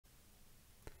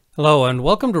Hello and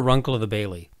welcome to Runkle of the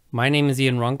Bailey. My name is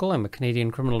Ian Runkle. I'm a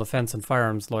Canadian criminal defense and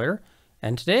firearms lawyer,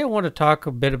 and today I want to talk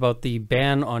a bit about the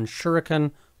ban on Shuriken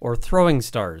or throwing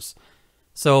stars.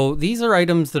 So these are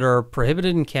items that are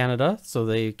prohibited in Canada, so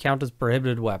they count as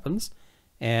prohibited weapons.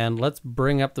 And let's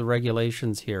bring up the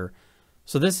regulations here.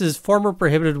 So this is former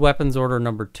prohibited weapons order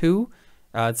number 2.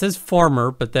 It says former,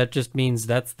 but that just means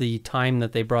that's the time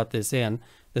that they brought this in.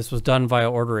 This was done via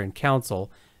order in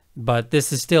council, but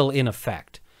this is still in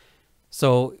effect.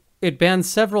 So it bans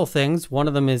several things. One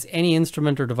of them is any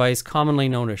instrument or device commonly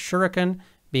known as Shuriken,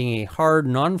 being a hard,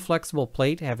 non-flexible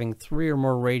plate having 3 or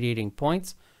more radiating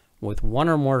points with 1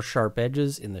 or more sharp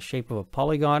edges in the shape of a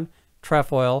polygon,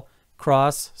 trefoil,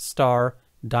 cross, star,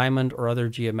 diamond, or other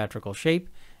geometrical shape,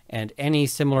 and any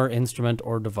similar instrument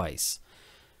or device.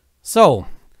 So,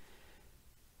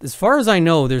 as far as I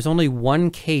know, there's only one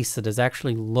case that has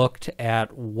actually looked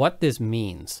at what this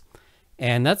means.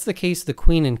 And that's the case of the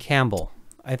Queen and Campbell.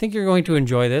 I think you're going to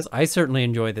enjoy this. I certainly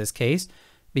enjoy this case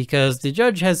because the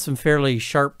judge has some fairly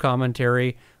sharp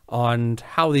commentary on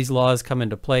how these laws come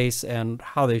into place and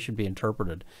how they should be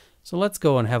interpreted. So let's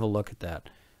go and have a look at that.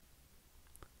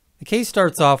 The case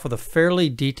starts off with a fairly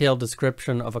detailed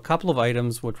description of a couple of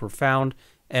items which were found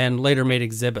and later made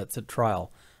exhibits at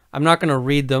trial. I'm not going to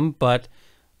read them, but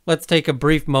let's take a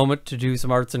brief moment to do some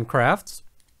arts and crafts.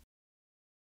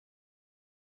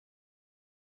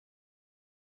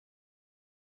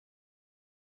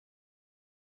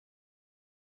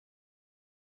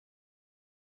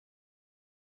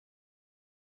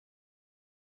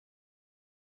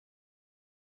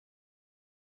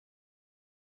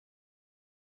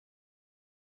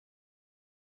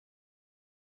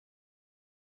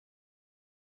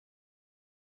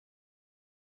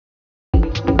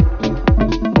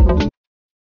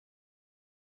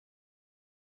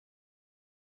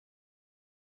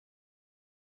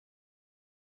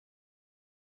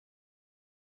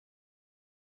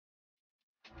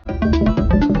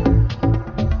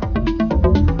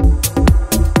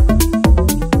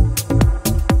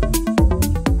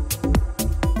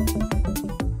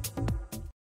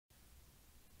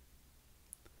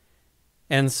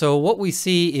 And so what we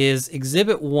see is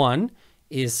Exhibit 1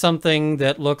 is something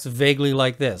that looks vaguely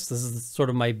like this. This is sort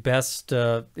of my best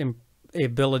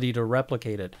ability to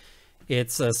replicate it.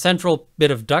 It's a central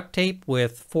bit of duct tape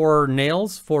with 4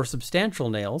 nails, 4 substantial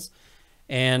nails,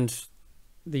 and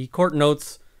the court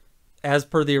notes, as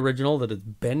per the original, that it's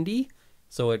bendy,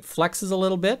 so it flexes a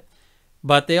little bit.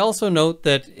 But they also note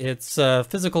that its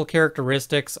physical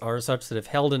characteristics are such that if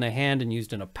held in a hand and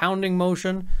used in a pounding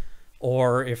motion,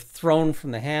 or if thrown from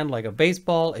the hand like a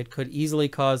baseball, it could easily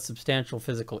cause substantial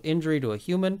physical injury to a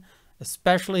human,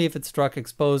 especially if it struck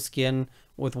exposed skin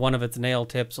with one of its nail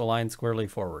tips aligned squarely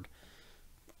forward.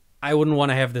 I wouldn't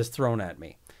want to have this thrown at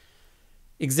me.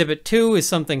 Exhibit 2 is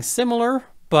something similar,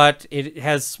 but it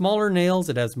has smaller nails,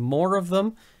 it has more of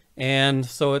them, and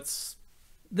so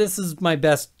this is my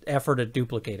best effort at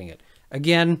duplicating it.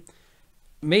 Again,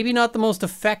 maybe not the most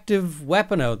effective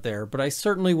weapon out there, but I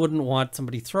certainly wouldn't want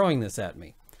somebody throwing this at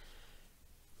me.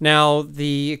 Now,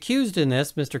 the accused in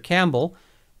this, Mr. Campbell,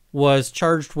 was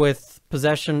charged with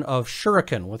possession of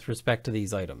Shuriken with respect to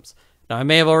these items. Now, I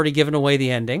may have already given away the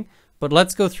ending, but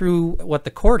let's go through what the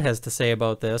court has to say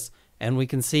about this, and we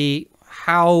can see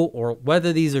how or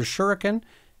whether these are Shuriken,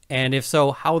 and if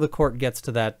so, how the court gets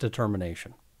to that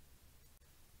determination.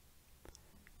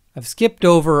 I've skipped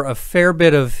over a fair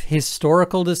bit of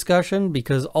historical discussion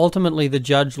because ultimately the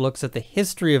judge looks at the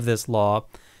history of this law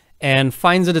and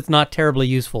finds that it's not terribly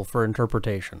useful for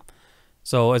interpretation.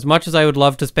 So as much as I would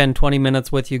love to spend 20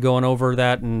 minutes with you going over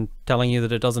that and telling you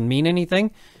that it doesn't mean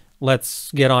anything,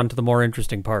 let's get on to the more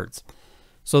interesting parts.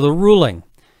 So the ruling.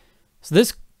 So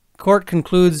this court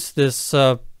concludes this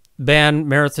ban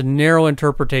merits a narrow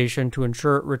interpretation to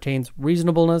ensure it retains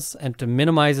reasonableness and to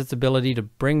minimize its ability to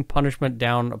bring punishment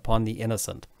down upon the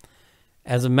innocent.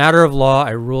 As a matter of law,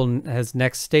 I rule as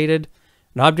next stated,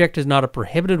 an object is not a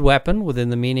prohibited weapon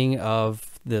within the meaning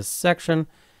of this section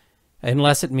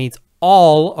unless it meets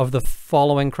all of the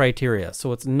following criteria.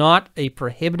 So it's not a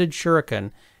prohibited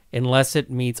Shuriken unless it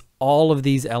meets all of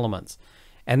these elements.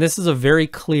 And this is a very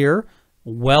clear,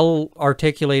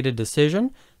 well-articulated decision.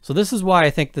 So this is why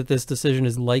I think that this decision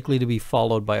is likely to be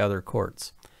followed by other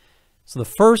courts. So the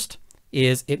first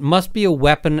is it must be a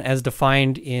weapon as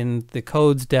defined in the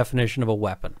code's definition of a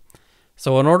weapon.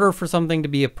 So in order for something to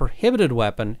be a prohibited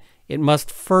weapon, it must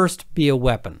first be a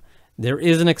weapon. There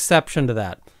is an exception to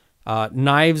that.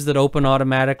 Knives that open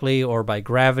automatically or by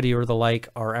gravity or the like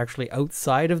are actually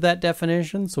outside of that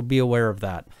definition, so be aware of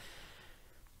that.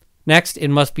 Next, it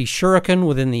must be Shuriken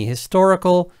within the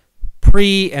historical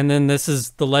and then this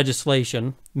is the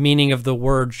legislation, meaning of the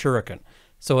word shuriken.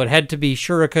 So it had to be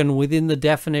shuriken within the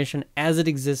definition as it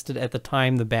existed at the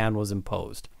time the ban was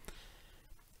imposed.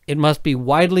 It must be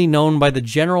widely known by the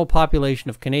general population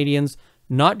of Canadians,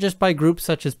 not just by groups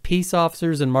such as peace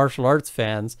officers and martial arts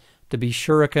fans, to be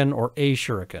shuriken or a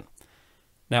shuriken.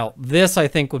 Now, this I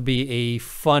think would be a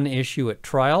fun issue at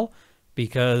trial,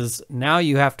 because now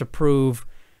you have to prove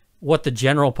what the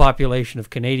general population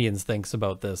of Canadians thinks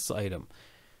about this item.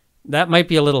 That might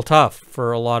be a little tough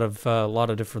for a lot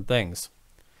of different things.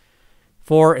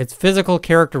 4, its physical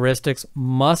characteristics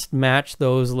must match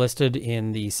those listed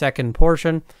in the second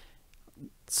portion.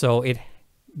 So it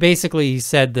basically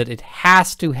said that it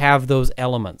has to have those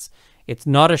elements. It's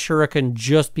not a shuriken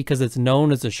just because it's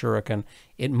known as a shuriken.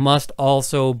 It must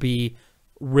also be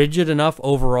rigid enough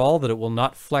overall that it will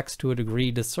not flex to a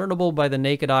degree discernible by the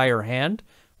naked eye or hand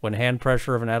when hand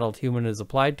pressure of an adult human is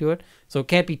applied to it. So it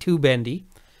can't be too bendy.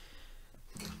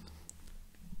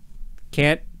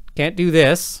 Can't do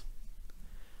this.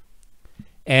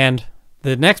 And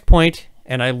the next point,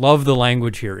 and I love the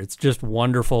language here. It's just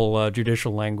wonderful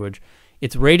judicial language.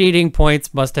 Its radiating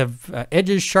points must have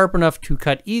edges sharp enough to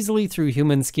cut easily through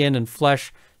human skin and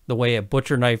flesh the way a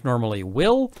butcher knife normally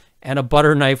will, and a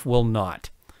butter knife will not.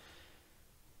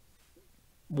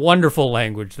 Wonderful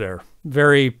language there.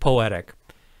 Very poetic.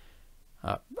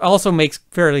 Also makes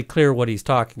fairly clear what he's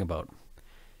talking about.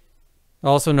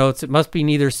 Also notes it must be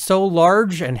neither so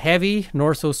large and heavy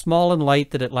nor so small and light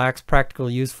that it lacks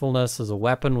practical usefulness as a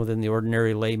weapon within the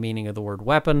ordinary lay meaning of the word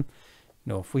weapon.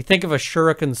 You know, if we think of a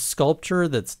shuriken sculpture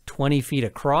that's 20 feet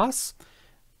across,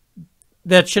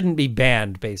 that shouldn't be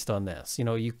banned based on this. You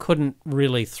know, you couldn't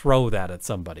really throw that at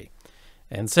somebody.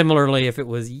 And similarly, if it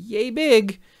was yay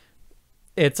big,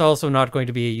 it's also not going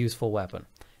to be a useful weapon.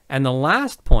 And the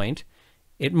last point,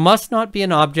 it must not be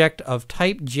an object of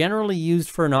type generally used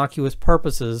for innocuous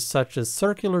purposes, such as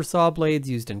circular saw blades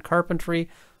used in carpentry,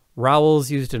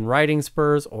 rowels used in riding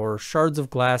spurs, or shards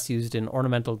of glass used in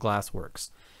ornamental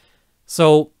glassworks.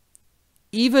 So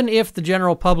even if the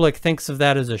general public thinks of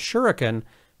that as a shuriken,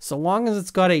 so long as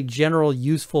it's got a general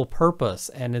useful purpose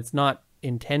and it's not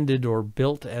intended or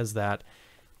built as that,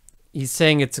 he's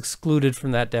saying it's excluded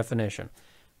from that definition.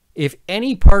 If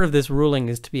any part of this ruling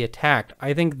is to be attacked,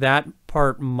 I think that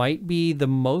part might be the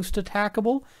most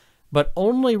attackable, but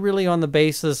only really on the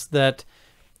basis that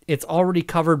it's already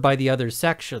covered by the other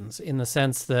sections, in the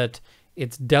sense that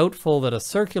it's doubtful that a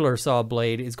circular saw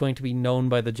blade is going to be known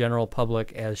by the general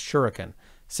public as shuriken.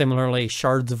 Similarly,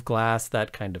 shards of glass,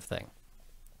 that kind of thing.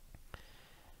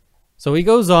 So he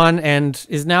goes on and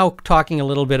is now talking a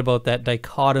little bit about that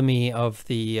dichotomy of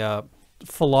the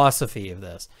philosophy of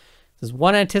this. Says,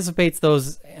 one anticipates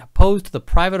those opposed to the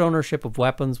private ownership of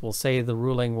weapons will say the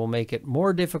ruling will make it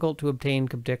more difficult to obtain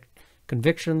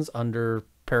convictions under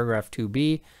paragraph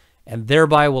 2b, and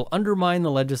thereby will undermine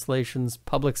the legislation's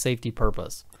public safety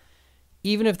purpose.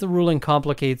 Even if the ruling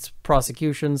complicates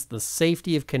prosecutions, the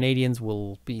safety of Canadians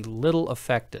will be little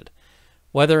affected.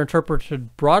 Whether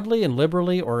interpreted broadly and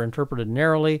liberally or interpreted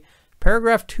narrowly,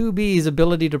 paragraph 2b's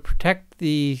ability to protect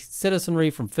the citizenry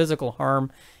from physical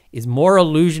harm is more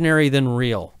illusionary than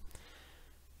real.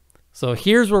 So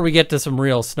here's where we get to some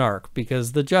real snark,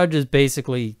 because the judge is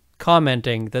basically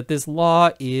commenting that this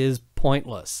law is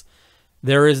pointless.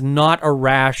 There is not a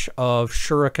rash of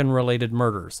shuriken-related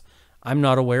murders. I'm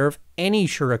not aware of any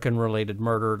shuriken-related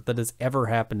murder that has ever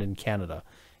happened in Canada.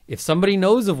 If somebody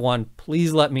knows of one,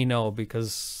 please let me know,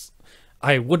 because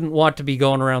I wouldn't want to be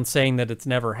going around saying that it's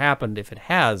never happened if it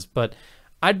has, but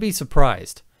I'd be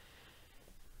surprised.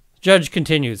 Judge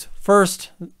continues,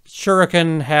 first,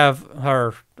 shuriken have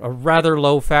a rather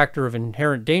low factor of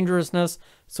inherent dangerousness,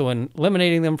 so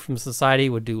eliminating them from society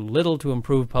would do little to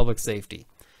improve public safety.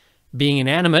 Being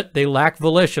inanimate, they lack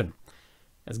volition.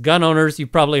 As gun owners,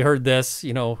 you've probably heard this,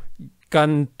 you know, the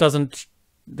gun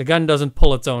doesn't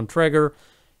pull its own trigger.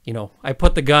 You know, I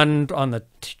put the gun on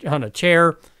a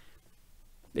chair,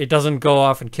 it doesn't go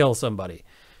off and kill somebody.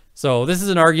 So this is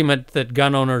an argument that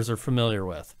gun owners are familiar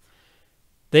with.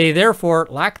 They therefore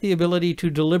lack the ability to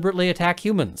deliberately attack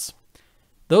humans.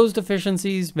 Those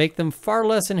deficiencies make them far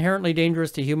less inherently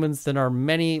dangerous to humans than are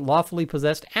many lawfully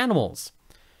possessed animals.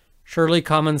 Surely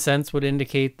common sense would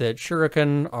indicate that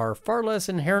shuriken are far less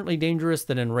inherently dangerous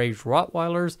than enraged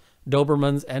Rottweilers,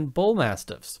 Dobermans, and Bull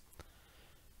Mastiffs.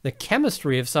 The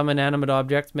chemistry of some inanimate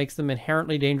objects makes them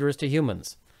inherently dangerous to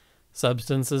humans.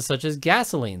 Substances such as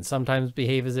gasoline sometimes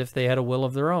behave as if they had a will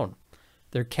of their own.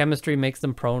 Their chemistry makes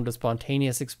them prone to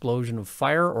spontaneous explosion of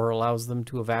fire or allows them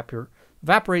to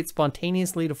evaporate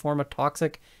spontaneously to form a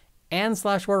toxic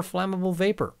and/or flammable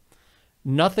vapor.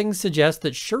 nothing suggests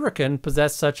that Shuriken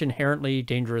possess such inherently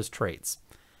dangerous traits.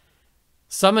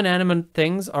 Some inanimate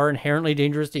things are inherently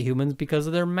dangerous to humans because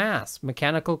of their mass,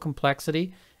 mechanical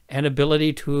complexity, and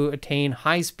ability to attain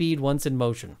high speed once in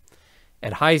motion.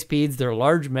 At high speeds, their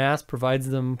large mass provides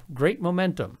them great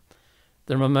momentum.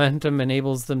 Their momentum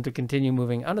enables them to continue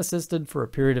moving unassisted for a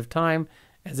period of time,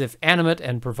 as if animate,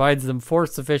 and provides them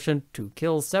force sufficient to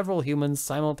kill several humans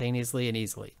simultaneously and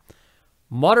easily.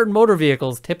 Modern motor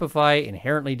vehicles typify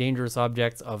inherently dangerous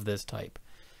objects of this type.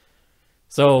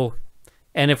 So,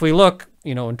 and if we look,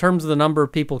 in terms of the number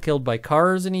of people killed by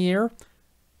cars in a year,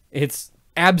 it's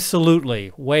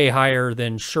absolutely way higher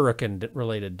than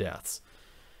Shuriken-related deaths.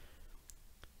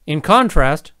 In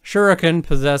contrast, Shuriken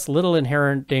possess little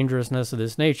inherent dangerousness of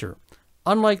this nature.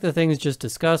 Unlike the things just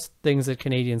discussed, things that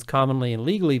Canadians commonly and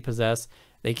legally possess,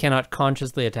 they cannot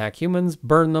consciously attack humans,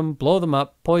 burn them, blow them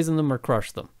up, poison them, or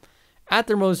crush them. At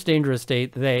their most dangerous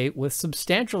state, they, with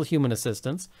substantial human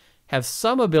assistance, have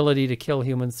some ability to kill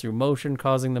humans through motion,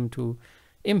 causing them to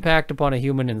impact upon a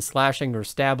human in slashing or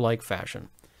stab-like fashion.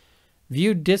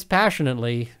 Viewed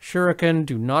dispassionately, Shuriken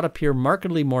do not appear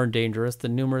markedly more dangerous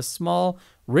than numerous small,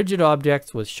 rigid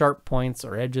objects with sharp points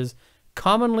or edges,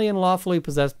 commonly and lawfully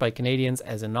possessed by Canadians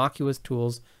as innocuous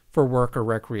tools for work or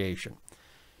recreation.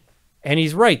 And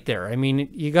he's right there. I mean,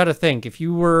 you got to think, if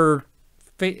you were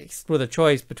faced with a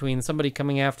choice between somebody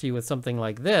coming after you with something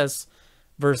like this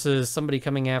versus somebody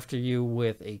coming after you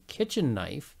with a kitchen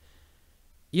knife,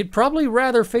 you'd probably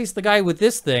rather face the guy with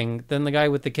this thing than the guy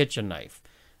with the kitchen knife.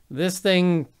 This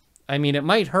thing, I mean, it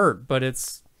might hurt, but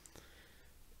it's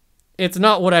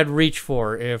not what I'd reach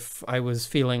for if I was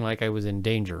feeling like I was in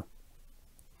danger.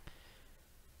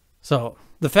 So,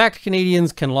 the fact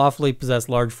Canadians can lawfully possess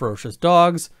large ferocious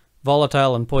dogs,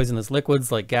 volatile and poisonous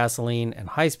liquids like gasoline, and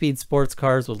high-speed sports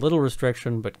cars with little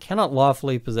restriction, but cannot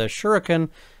lawfully possess Shuriken,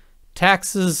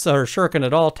 Shuriken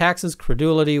at all, taxes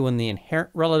credulity when the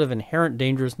relative inherent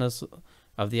dangerousness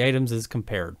of the items is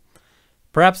compared.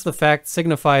 Perhaps the fact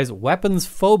signifies weapons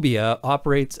phobia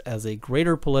operates as a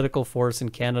greater political force in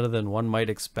Canada than one might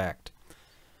expect.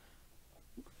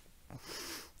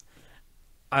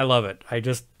 I love it.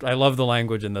 I love the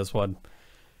language in this one.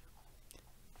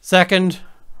 Second,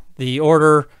 the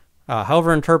order,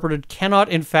 however interpreted, cannot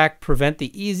in fact prevent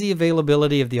the easy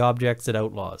availability of the objects it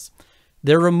outlaws.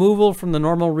 Their removal from the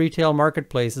normal retail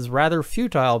marketplace is rather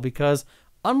futile because,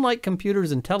 unlike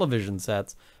computers and television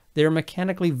sets, they are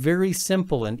mechanically very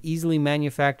simple and easily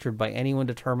manufactured by anyone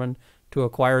determined to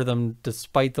acquire them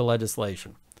despite the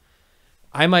legislation.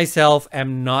 I myself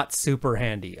am not super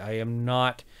handy.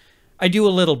 I do a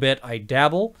little bit, I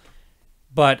dabble,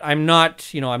 but I'm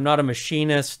not a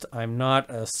machinist, I'm not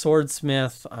a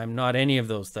swordsmith, I'm not any of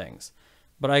those things.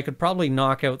 But I could probably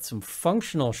knock out some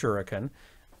functional Shuriken,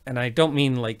 and I don't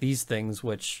mean like these things,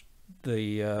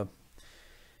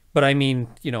 but I mean,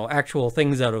 actual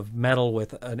things out of metal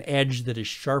with an edge that is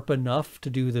sharp enough to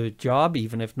do the job,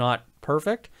 even if not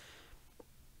perfect,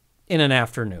 in an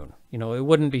afternoon. It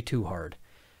wouldn't be too hard.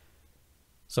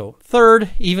 So, third,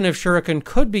 even if Shuriken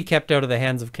could be kept out of the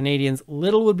hands of Canadians,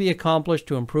 little would be accomplished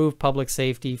to improve public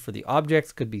safety, for the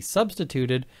objects could be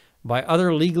substituted by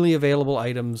other legally available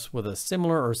items with a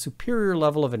similar or superior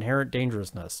level of inherent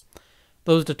dangerousness.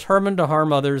 Those determined to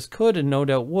harm others could, and no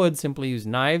doubt would, simply use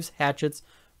knives, hatchets,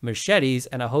 machetes,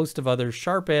 and a host of other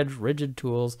sharp-edged, rigid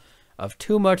tools of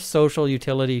too much social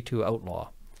utility to outlaw.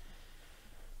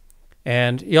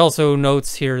 And he also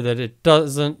notes here that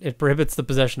it prohibits the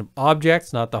possession of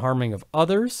objects, not the harming of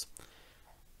others.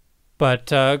 But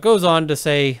goes on to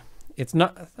say it's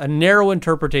not a narrow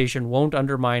interpretation won't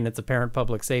undermine its apparent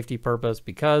public safety purpose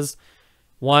because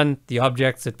 1, the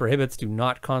objects it prohibits do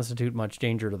not constitute much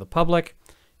danger to the public.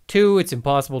 2, it's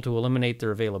impossible to eliminate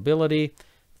their availability.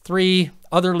 3,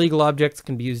 other legal objects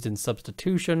can be used in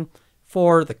substitution.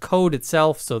 4, the code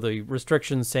itself, so the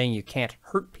restrictions saying you can't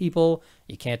hurt people,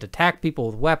 you can't attack people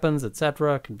with weapons,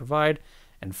 etc., can provide.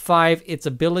 And 5, its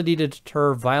ability to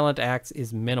deter violent acts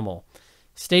is minimal.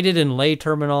 Stated in lay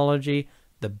terminology,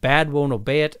 the bad won't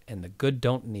obey it and the good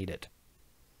don't need it.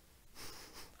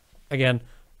 Again,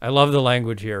 I love the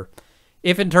language here.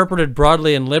 If interpreted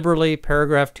broadly and liberally,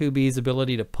 paragraph 2b's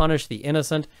ability to punish the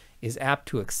innocent is apt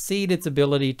to exceed its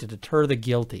ability to deter the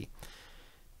guilty.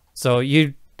 So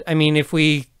if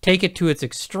we take it to its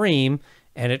extreme,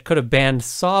 and it could have banned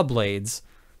saw blades,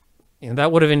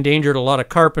 that would have endangered a lot of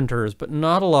carpenters, but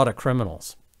not a lot of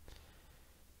criminals.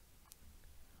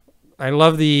 I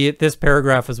love this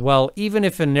paragraph as well. Even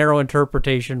if a narrow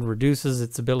interpretation reduces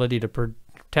its ability to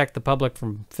protect the public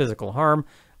from physical harm,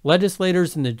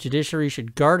 legislators and the judiciary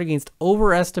should guard against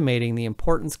overestimating the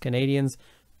importance Canadians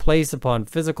place upon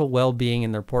physical well-being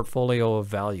in their portfolio of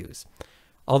values.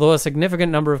 Although a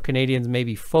significant number of Canadians may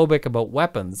be phobic about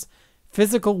weapons,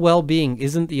 physical well-being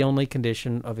isn't the only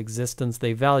condition of existence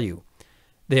they value.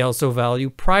 They also value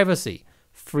privacy,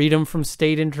 freedom from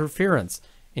state interference,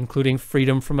 including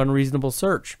freedom from unreasonable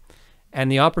search,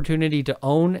 and the opportunity to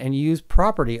own and use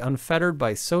property unfettered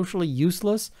by socially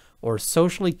useless or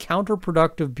socially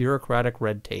counterproductive bureaucratic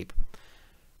red tape.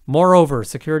 Moreover,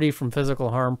 security from physical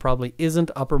harm probably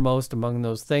isn't uppermost among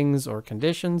those things or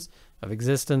conditions of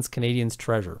existence Canadians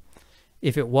treasure.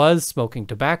 If it was, smoking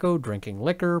tobacco, drinking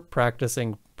liquor,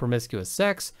 practicing promiscuous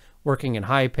sex, working in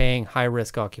high-paying,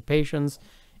 high-risk occupations,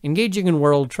 engaging in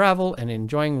world travel, and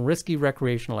enjoying risky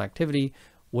recreational activity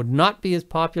would not be as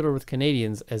popular with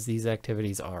Canadians as these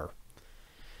activities are.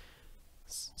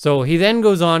 So he then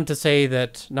goes on to say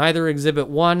that neither Exhibit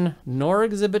 1 nor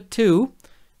Exhibit 2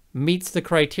 meets the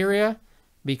criteria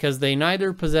because they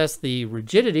neither possess the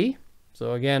rigidity,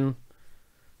 so again,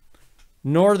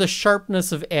 nor the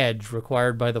sharpness of edge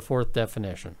required by the fourth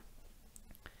definition.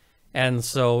 And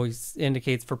so he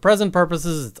indicates, for present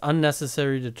purposes, it's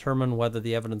unnecessary to determine whether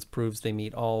the evidence proves they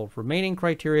meet all remaining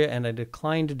criteria, and I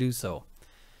decline to do so.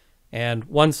 And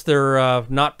once they're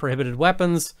not prohibited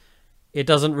weapons, it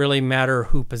doesn't really matter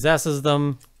who possesses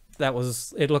them.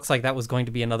 It looks like that was going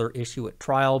to be another issue at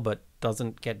trial, but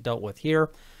doesn't get dealt with here.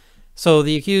 So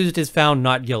the accused is found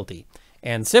not guilty.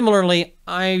 And similarly,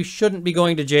 I shouldn't be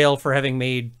going to jail for having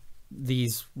made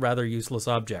these rather useless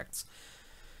objects.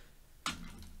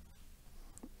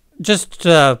 Just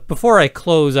before I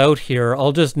close out here,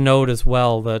 I'll just note as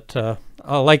well that,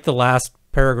 like the last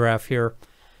paragraph here,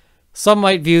 some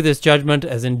might view this judgment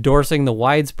as endorsing the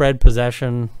widespread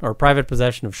possession or private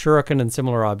possession of Shuriken and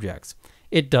similar objects.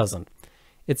 It doesn't.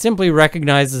 It simply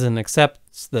recognizes and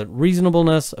accepts that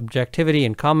reasonableness, objectivity,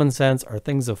 and common sense are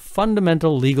things of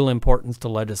fundamental legal importance to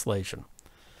legislation.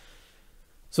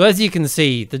 So as you can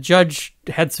see, the judge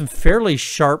had some fairly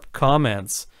sharp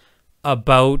comments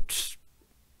about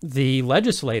the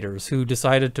legislators who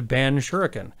decided to ban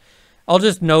Shuriken. I'll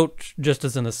just note, just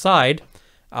as an aside,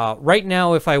 right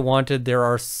now, if I wanted, there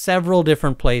are several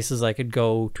different places I could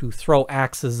go to throw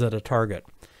axes at a target.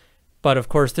 But of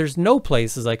course, there's no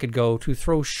places I could go to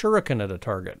throw Shuriken at a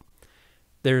target.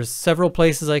 There's several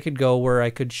places I could go where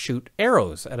I could shoot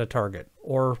arrows at a target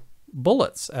or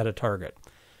bullets at a target.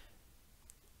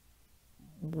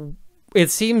 It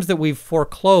seems that we've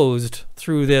foreclosed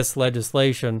through this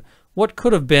legislation what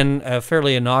could have been a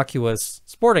fairly innocuous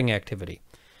sporting activity.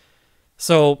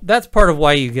 So that's part of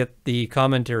why you get the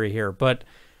commentary here. But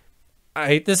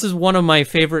this is one of my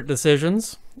favorite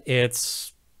decisions.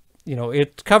 It's,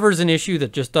 it covers an issue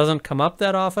that just doesn't come up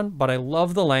that often, but I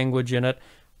love the language in it.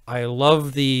 I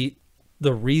love the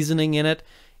reasoning in it.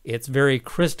 It's very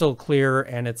crystal clear,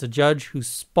 and it's a judge who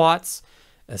spots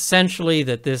essentially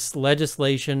that this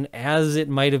legislation, as it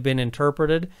might have been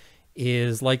interpreted,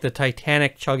 is like the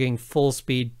Titanic chugging full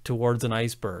speed towards an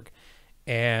iceberg.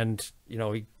 And,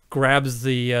 he grabs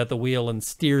the wheel and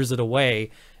steers it away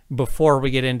before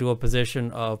we get into a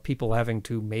position of people having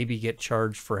to maybe get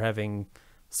charged for having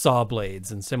saw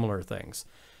blades and similar things.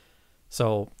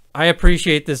 So I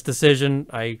appreciate this decision.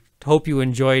 I hope you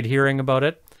enjoyed hearing about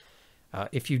it.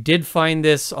 If you did find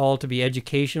this all to be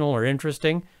educational or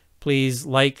interesting, please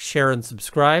like, share, and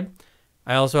subscribe.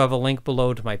 I also have a link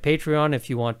below to my Patreon if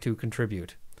you want to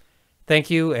contribute. Thank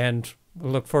you, and we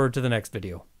look forward to the next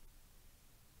video.